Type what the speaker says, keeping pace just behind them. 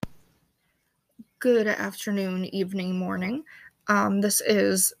Good afternoon, evening, morning. This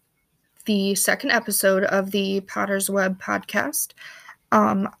is the second episode of the Potter's Web podcast.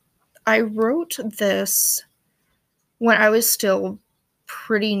 I wrote this when I was still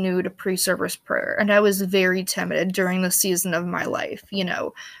pretty new to pre-service prayer, and I was very timid during the season of my life,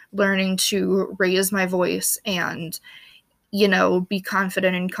 learning to raise my voice and, be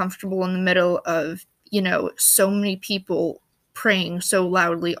confident and comfortable in the middle of, so many people praying so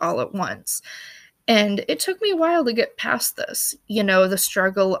loudly all at once. And it took me a while to get past this, the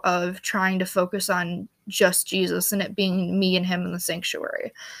struggle of trying to focus on just Jesus and it being me and him in the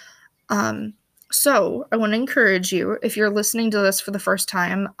sanctuary. So I want to encourage you, if you're listening to this for the first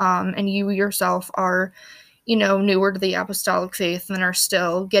time, and you yourself are, newer to the apostolic faith and are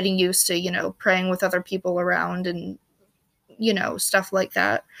still getting used to, praying with other people around and, stuff like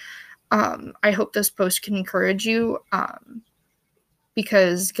that. I hope this post can encourage you,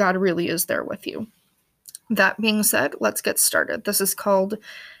 because God really is there with you. That being said, let's get started. This is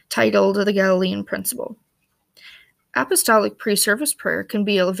titled The Galillean Principle. Apostolic pre-service prayer can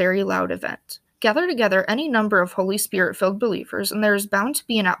be a very loud event. Gather together any number of Holy Spirit-filled believers, and there is bound to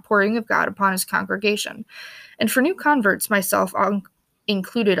be an outpouring of God upon his congregation. And for new converts, myself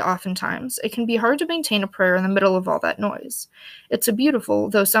included oftentimes, it can be hard to maintain a prayer in the middle of all that noise. It's a beautiful,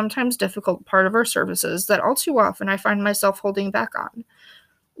 though sometimes difficult part of our services that all too often I find myself holding back on.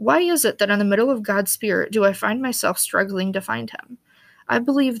 Why is it that in the middle of God's Spirit do I find myself struggling to find him? I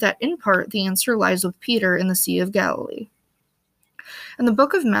believe that in part the answer lies with Peter in the Sea of Galilee. In the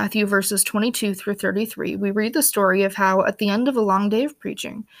book of Matthew, verses 22 through 33, we read the story of how, at the end of a long day of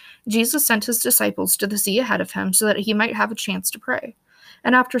preaching, Jesus sent his disciples to the sea ahead of him so that he might have a chance to pray.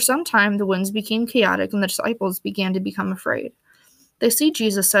 And after some time, the winds became chaotic and the disciples began to become afraid. They see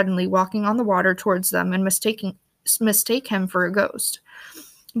Jesus suddenly walking on the water towards them and mistake him for a ghost.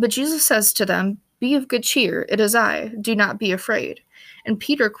 But Jesus says to them, "Be of good cheer, it is I, do not be afraid." And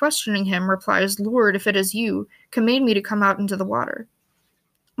Peter, questioning him, replies, "Lord, if it is you, command me to come out into the water."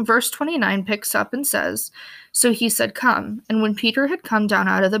 Verse 29 picks up and says, "So he said, 'Come.' And when Peter had come down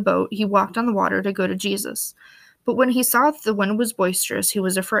out of the boat, he walked on the water to go to Jesus. But when he saw that the wind was boisterous, he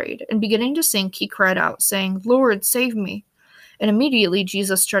was afraid, and beginning to sink, he cried out, saying, 'Lord, save me.' And immediately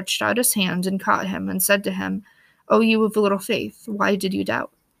Jesus stretched out his hand and caught him, and said to him, 'O you of little faith, why did you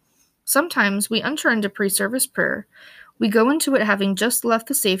doubt?'" Sometimes we enter into pre-service prayer. We go into it having just left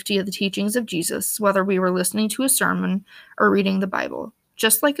the safety of the teachings of Jesus, whether we were listening to a sermon or reading the Bible.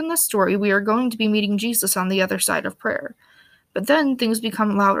 Just like in this story, we are going to be meeting Jesus on the other side of prayer. But then things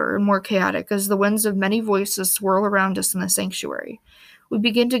become louder and more chaotic as the winds of many voices swirl around us in the sanctuary. We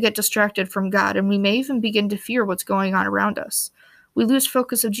begin to get distracted from God, and we may even begin to fear what's going on around us. We lose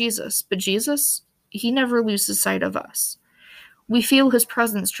focus of Jesus, but Jesus, he never loses sight of us. We feel his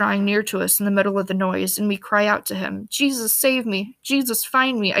presence drawing near to us in the middle of the noise, and we cry out to him, "Jesus, save me! Jesus,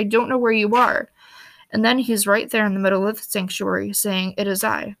 find me! I don't know where you are!" And then he's right there in the middle of the sanctuary, saying, "It is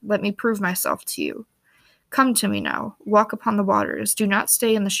I. Let me prove myself to you. Come to me now. Walk upon the waters. Do not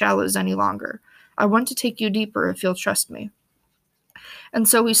stay in the shallows any longer. I want to take you deeper if you'll trust me." And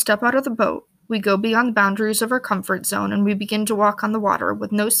so we step out of the boat. We go beyond the boundaries of our comfort zone, and we begin to walk on the water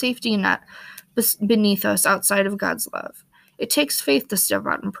with no safety net beneath us outside of God's love. It takes faith to step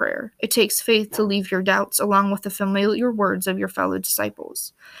out in prayer. It takes faith to leave your doubts along with the familiar words of your fellow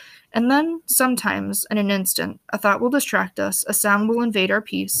disciples. And then, sometimes, in an instant, a thought will distract us, a sound will invade our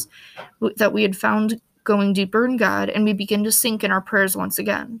peace that we had found going deeper in God, and we begin to sink in our prayers once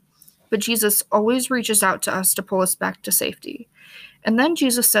again. But Jesus always reaches out to us to pull us back to safety. And then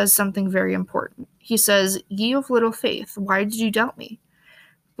Jesus says something very important. He says, "Ye of little faith, why did you doubt me?"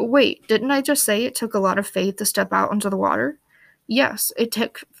 But wait, didn't I just say it took a lot of faith to step out into the water? Yes, it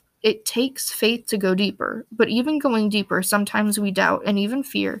takes faith to go deeper, but even going deeper, sometimes we doubt and even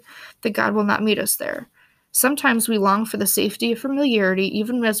fear that God will not meet us there. Sometimes we long for the safety of familiarity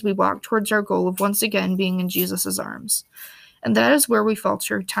even as we walk towards our goal of once again being in Jesus' arms. And that is where we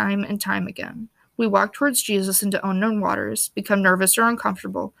falter time and time again. We walk towards Jesus into unknown waters, become nervous or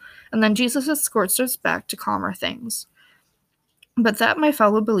uncomfortable, and then Jesus escorts us back to calmer things. But that, my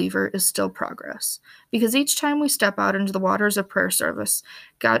fellow believer, is still progress, because each time we step out into the waters of prayer service,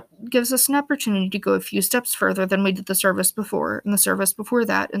 God gives us an opportunity to go a few steps further than we did the service before, and the service before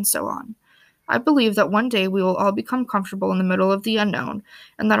that, and so on. I believe that one day we will all become comfortable in the middle of the unknown,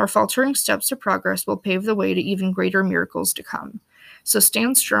 and that our faltering steps to progress will pave the way to even greater miracles to come. So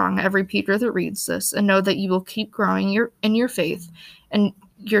stand strong, every Peter that reads this, and know that you will keep growing in your faith, and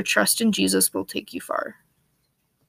your trust in Jesus will take you far.